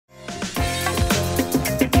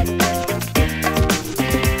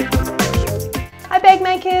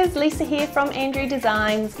Trickiers, Lisa here from Andrie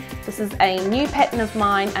Designs. This is a new pattern of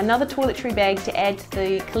mine, another toiletry bag to add to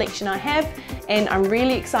the collection I have, and I'm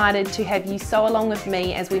really excited to have you sew along with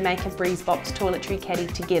me as we make a Breeze Box Toiletry Caddy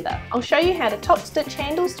together. I'll show you how to top stitch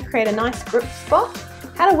handles to create a nice grip spot,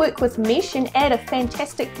 how to work with mesh and add a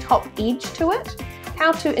fantastic top edge to it,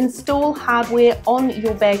 how to install hardware on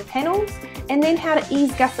your bag panels, and then how to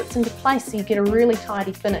ease gussets into place so you get a really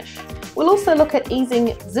tidy finish. We'll also look at easing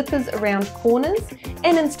zippers around corners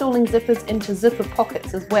and installing zippers into zipper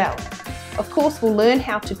pockets as well. Of course, we'll learn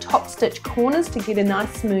how to top stitch corners to get a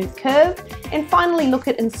nice smooth curve, and finally look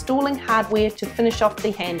at installing hardware to finish off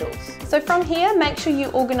the handles. So from here, make sure you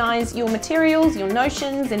organise your materials, your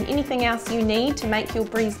notions and anything else you need to make your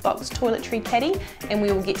Breeze Box Toiletry Caddy, and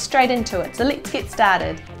we will get straight into it. So let's get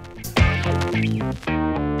started.